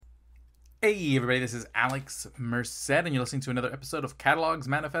Hey everybody, this is Alex Merced, and you're listening to another episode of Catalogs,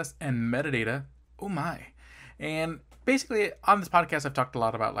 Manifest, and Metadata. Oh my. And basically, on this podcast, I've talked a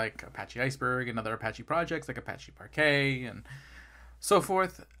lot about like Apache Iceberg and other Apache projects like Apache Parquet and so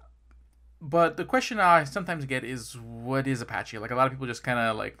forth. But the question I sometimes get is, what is Apache? Like, a lot of people just kind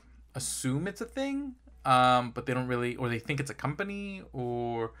of like assume it's a thing, but they don't really, or they think it's a company,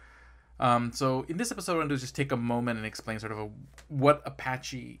 or so in this episode, what I'm going to do is just take a moment and explain sort of what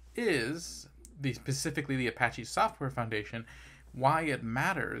Apache is, specifically the Apache Software Foundation, why it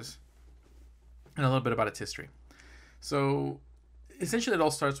matters, and a little bit about its history. So essentially, it all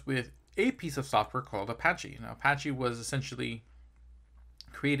starts with a piece of software called Apache. Now, Apache was essentially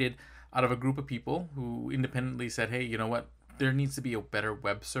created out of a group of people who independently said, hey, you know what? There needs to be a better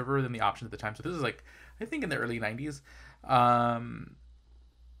web server than the options at the time. So this is like, I think in the early 90s.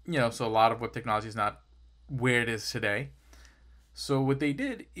 So a lot of web technology is not where it is today. So what they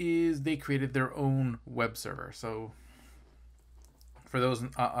did is they created their own web server. So for those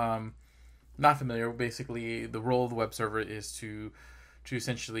not familiar, basically the role of the web server is to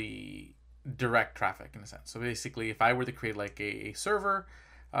essentially direct traffic in a sense. So basically, if I were to create like a server,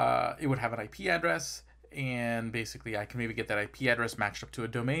 it would have an IP address, and basically I can maybe get that IP address matched up to a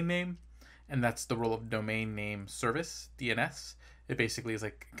domain name, and that's the role of domain name service, DNS. It basically is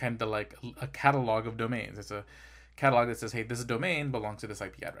like kind of like a catalog of domains. It's a catalog that says, hey, this domain belongs to this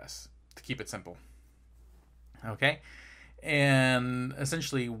IP address, to keep it simple. Okay? And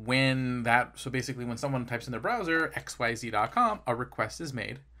essentially so basically when someone types in their browser, xyz.com, a request is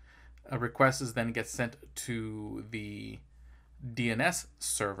made. A request is then gets sent to the DNS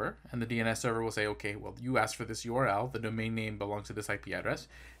server, and the DNS server will say, okay, well, you asked for this URL, the domain name belongs to this IP address.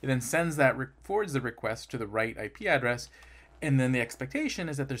 It then forwards the request to the right IP address, and then the expectation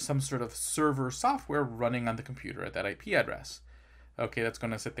is that there's some sort of server software running on the computer at that IP address. Okay, that's going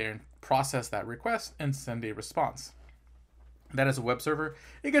to sit there and process that request and send a response. That is a web server.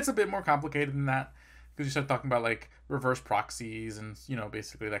 It gets a bit more complicated than that, because you start talking about like reverse proxies and,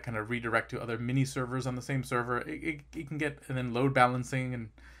 basically that kind of redirect to other mini servers on the same server. It can get, and then load balancing, and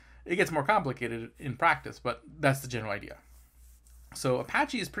it gets more complicated in practice, but that's the general idea. So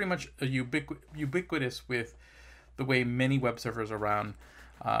Apache is pretty much ubiquitous with the way many web servers around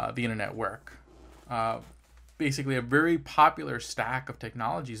the internet work. Basically, a very popular stack of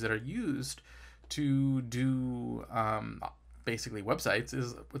technologies that are used to do basically websites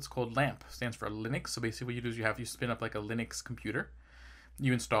is what's called LAMP. Stands for Linux. So basically what you do is you spin up like a Linux computer.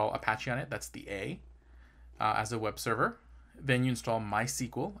 You install Apache on it. That's the A, as a web server. Then you install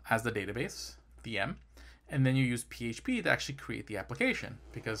MySQL as the database, the M. And then you use PHP to actually create the application,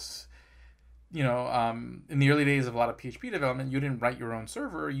 because in the early days of a lot of PHP development, you didn't write your own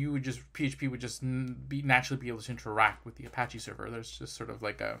server. PHP would just naturally be able to interact with the Apache server. There's just sort of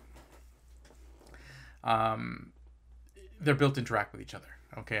like they're built to interact with each other.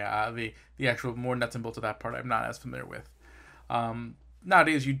 Okay, the actual more nuts and bolts of that part I'm not as familiar with.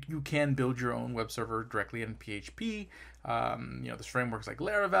 Nowadays, you can build your own web server directly in PHP. There's frameworks like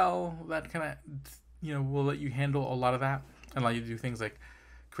Laravel that kind of will let you handle a lot of that, and allow you to do things like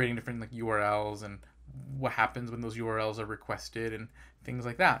creating different like URLs and what happens when those URLs are requested and things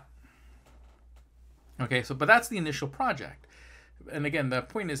like that. Okay, but that's the initial project. And again, the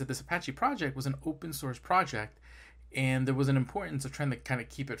point is that this Apache project was an open source project, and there was an importance of trying to kind of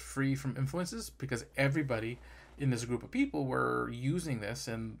keep it free from influences, because everybody in this group of people were using this,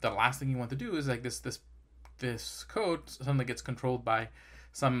 and the last thing you want to do is like this code suddenly gets controlled by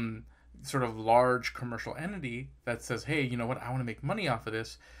some sort of large commercial entity that says, hey, you know what, I want to make money off of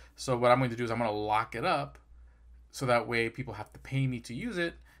this, so what I'm going to do is I'm going to lock it up, so that way people have to pay me to use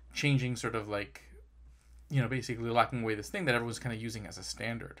it, changing sort of like, basically locking away this thing that everyone's kind of using as a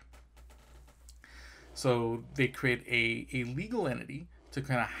standard. So they create a legal entity to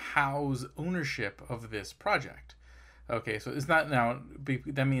kind of house ownership of this project. Okay, so it's not now,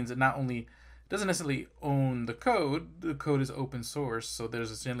 that means it not only doesn't necessarily own the code is open source, so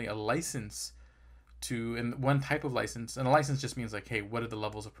there's generally a license and one type of license, and a license just means like, hey, what are the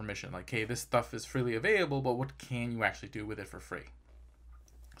levels of permission? Like, hey, this stuff is freely available, but what can you actually do with it for free?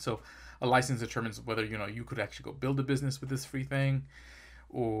 So a license determines whether, you could actually go build a business with this free thing,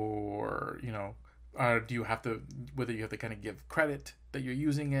 or, do you have to, whether you have to kind of give credit that you're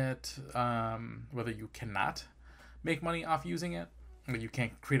using it, whether you cannot make money off using it, or you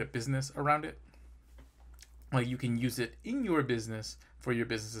can't create a business around it. Like, you can use it in your business for your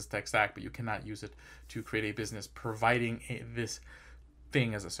business's tech stack, but you cannot use it to create a business providing this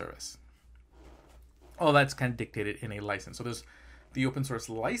thing as a service. All that's kind of dictated in a license. So there's the open source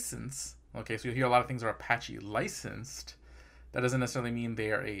license. Okay, so you'll hear a lot of things are Apache licensed. That doesn't necessarily mean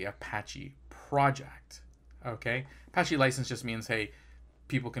they are a Apache project. Okay, Apache license just means, hey,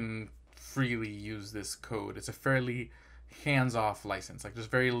 people can freely use this code. It's a fairly hands-off license. Like, there's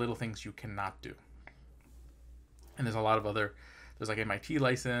very little things you cannot do. And there's a lot of other, there's like MIT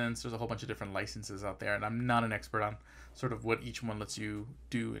license, there's a whole bunch of different licenses out there, and I'm not an expert on sort of what each one lets you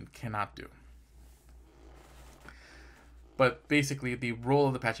do and cannot do. But basically, the role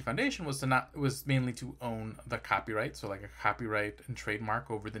of the Apache Foundation was mainly to own the copyright, so like a copyright and trademark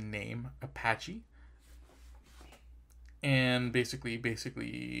over the name Apache, and basically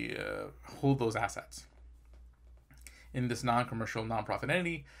hold those assets in this non-commercial, non-profit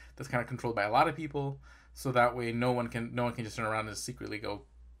entity that's kind of controlled by a lot of people. So that way, no one can just turn around and secretly go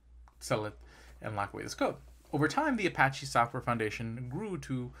sell it and lock away this code. Over time, the Apache Software Foundation grew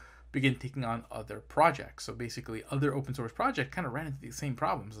to begin taking on other projects. So basically, other open source projects kind of ran into the same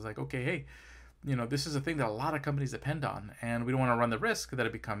problems. It's like, okay, hey, this is a thing that a lot of companies depend on, and we don't want to run the risk that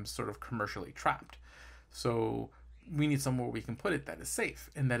it becomes sort of commercially trapped. So we need somewhere we can put it that is safe,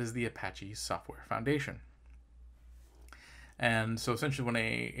 and that is the Apache Software Foundation. And so essentially, when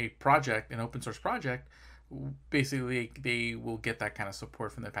a project, an open source project, basically they will get that kind of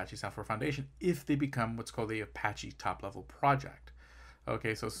support from the Apache Software Foundation if they become what's called the Apache top level project.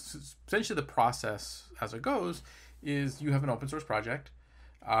 Okay, so essentially the process as it goes is you have an open source project,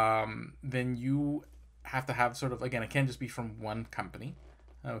 then you have to have sort of, again, it can't just be from one company,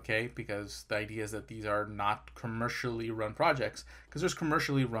 okay, because the idea is that these are not commercially run projects, because there's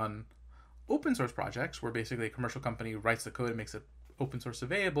commercially run open source projects where basically a commercial company writes the code and makes it open source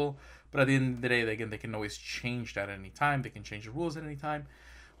available, but at the end of the day, they can always change that at any time. They can change the rules at any time,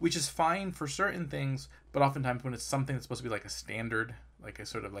 which is fine for certain things, but oftentimes when it's something that's supposed to be like a standard, like a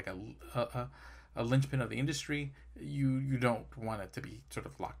sort of like a linchpin of the industry, you don't want it to be sort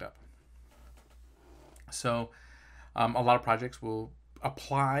of locked up. So a lot of projects will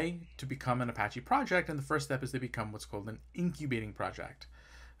apply to become an Apache project, and the first step is they become what's called an incubating project.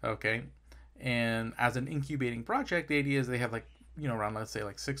 Okay, and as an incubating project, the idea is they have around, let's say,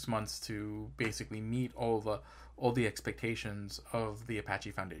 6 months to basically meet all the expectations of the Apache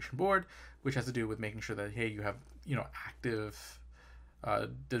Foundation board, which has to do with making sure that, hey, you have active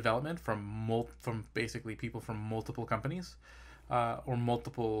development from basically people from multiple companies or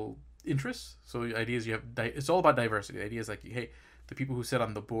multiple interests. So the idea is it's all about diversity. The idea is like, hey, the people who sit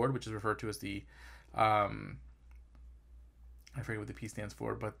on the board, which is referred to as the I forget what the P stands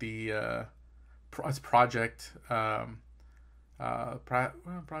for, but the it's project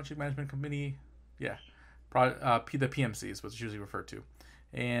project management committee, the PMC is what's usually referred to,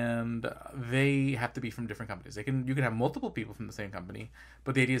 and they have to be from different companies. You can have multiple people from the same company,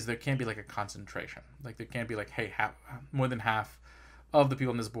 but the idea is there can't be like a concentration. Like there can't be like, hey, more than half of the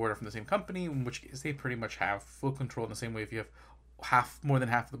people on this board are from the same company, in which case they pretty much have full control. In the same way, if you have more than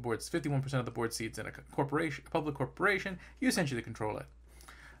half of the board's 51% of the board seats in a corporation, a public corporation, you essentially control it.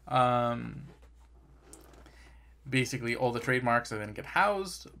 Basically, all the trademarks then get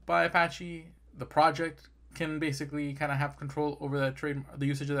housed by Apache. The project can basically kind of have control over that the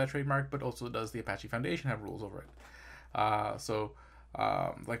usage of that trademark, but also does the Apache Foundation have rules over it.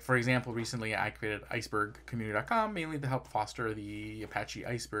 Like for example, recently I created icebergcommunity.com mainly to help foster the Apache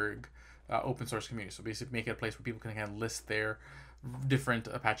Iceberg open source community. So basically make it a place where people can kind of list their different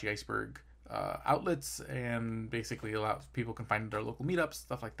Apache Iceberg outlets, and basically allow people can find their local meetups,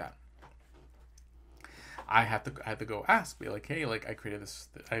 stuff like that. I had to go ask, be like, hey, like I created this,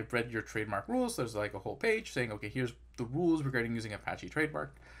 I read your trademark rules. There's like a whole page saying, okay, here's the rules regarding using Apache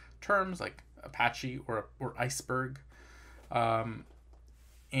trademark terms like Apache or iceberg. And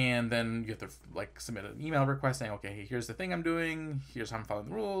then you have to like submit an email request saying, okay, hey, here's the thing I'm doing, here's how I'm following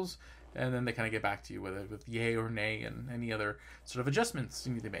the rules. And then they kind of get back to you with yay or nay and any other sort of adjustments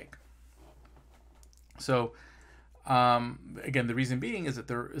you need to make. So again, the reason being is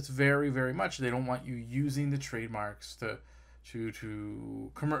that it's very, very much, they don't want you using the trademarks to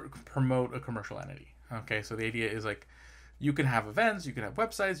promote a commercial entity. Okay, so the idea is like, you can have events, you can have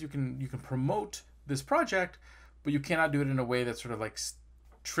websites, you can promote this project, but you cannot do it in a way that sort of like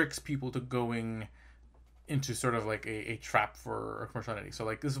tricks people to going into sort of like a trap for a commercial entity. So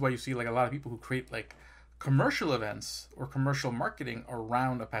like this is why you see like a lot of people who create like commercial events or commercial marketing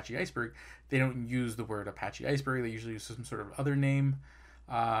around Apache Iceberg. They don't use the word Apache Iceberg. They usually use some sort of other name.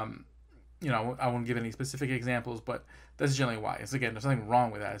 I won't give any specific examples, but that's generally why. It's, again, there's nothing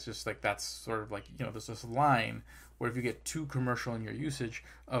wrong with that. It's just like, that's sort of like, there's this line where if you get too commercial in your usage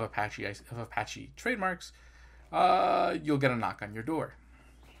of Apache trademarks, you'll get a knock on your door.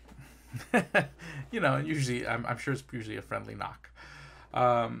 Usually, I'm sure it's usually a friendly knock.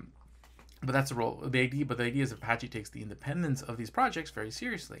 But that's the role, the idea. But the idea is Apache takes the independence of these projects very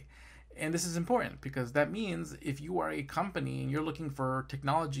seriously, and this is important because that means if you are a company and you're looking for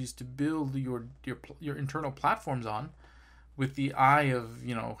technologies to build your internal platforms on, with the eye of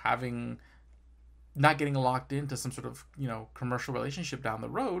having not getting locked into some sort of commercial relationship down the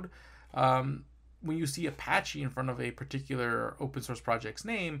road, when you see Apache in front of a particular open source project's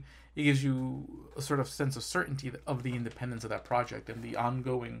name, it gives you a sort of sense of certainty of the independence of that project and the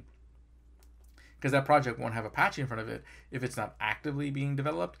ongoing, because that project won't have Apache in front of it if it's not actively being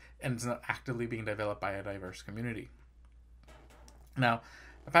developed and it's not actively being developed by a diverse community. Now,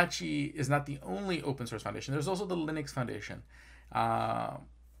 Apache is not the only open source foundation. There's also the Linux Foundation,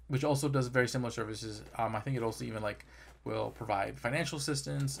 which also does very similar services. I think it also even will provide financial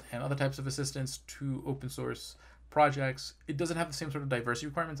assistance and other types of assistance to open source projects. It doesn't have the same sort of diversity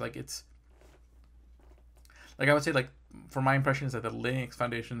requirements. I would say, for my impression is that the Linux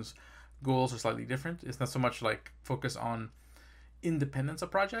Foundation's goals are slightly different. It's not so much focus on independence of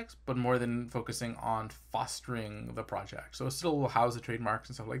projects, but more than focusing on fostering the project. So it still will house the trademarks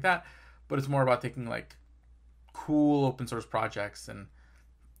and stuff like that, but it's more about taking cool open source projects and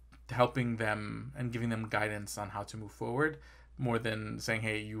helping them and giving them guidance on how to move forward, more than saying,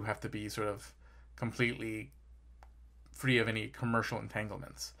 hey, you have to be sort of completely free of any commercial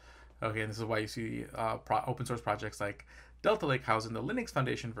entanglements. Okay, and this is why you see open source projects like Delta Lake housed in the Linux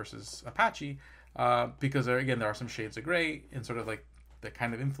Foundation versus Apache, because there are some shades of gray and sort of that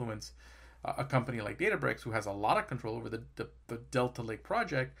kind of influence a company like Databricks, who has a lot of control over the Delta Lake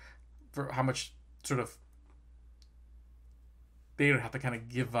project, for how much sort of they would have to kind of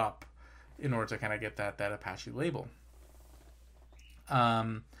give up in order to kind of get that Apache label.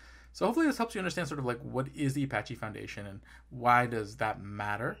 So hopefully this helps you understand sort of what is the Apache Foundation and why does that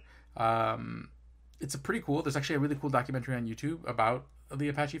matter. It's a pretty cool. There's actually a really cool documentary on YouTube about the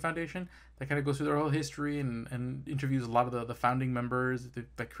Apache Foundation that kind of goes through their whole history and interviews a lot of the founding members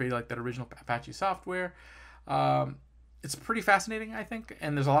that created that original Apache software. It's pretty fascinating, I think,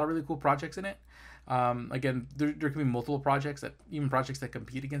 and there's a lot of really cool projects in it. Again, there can be multiple projects that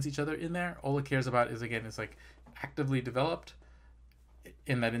compete against each other in there. All it cares about is actively developed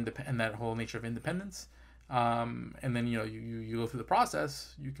in that whole nature of independence. And then you go through the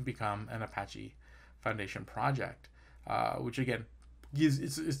process, you can become an Apache Foundation project, which again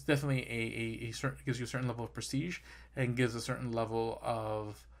it's definitely gives you a certain level of prestige and gives a certain level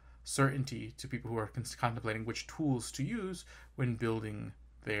of certainty to people who are contemplating which tools to use when building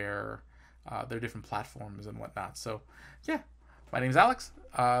their different platforms and whatnot. So yeah, my name is Alex.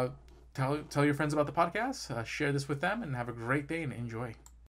 Tell your friends about the podcast, share this with them, and have a great day and enjoy.